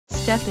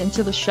Step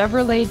into the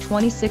Chevrolet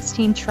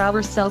 2016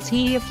 Traverse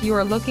LT. If you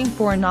are looking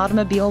for an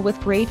automobile with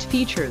great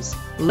features,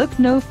 look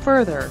no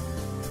further.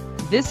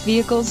 This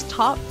vehicle's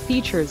top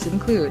features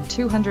include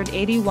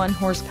 281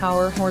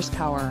 horsepower,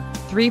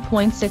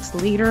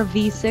 3.6-liter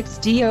V6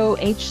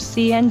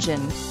 DOHC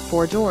engine,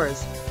 4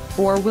 doors,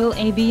 4-wheel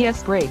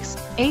ABS brakes,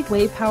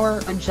 8-way power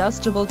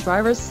adjustable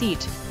driver's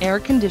seat, air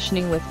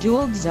conditioning with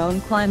dual-zone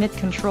climate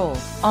control,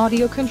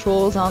 audio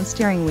controls on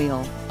steering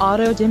wheel,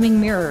 auto-dimming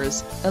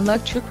mirrors,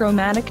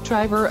 electrochromatic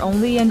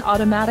driver-only and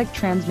automatic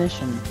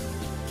transmission.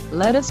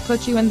 Let us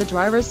put you in the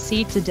driver's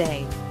seat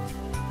today.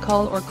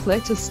 Call or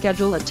click to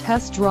schedule a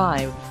test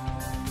drive.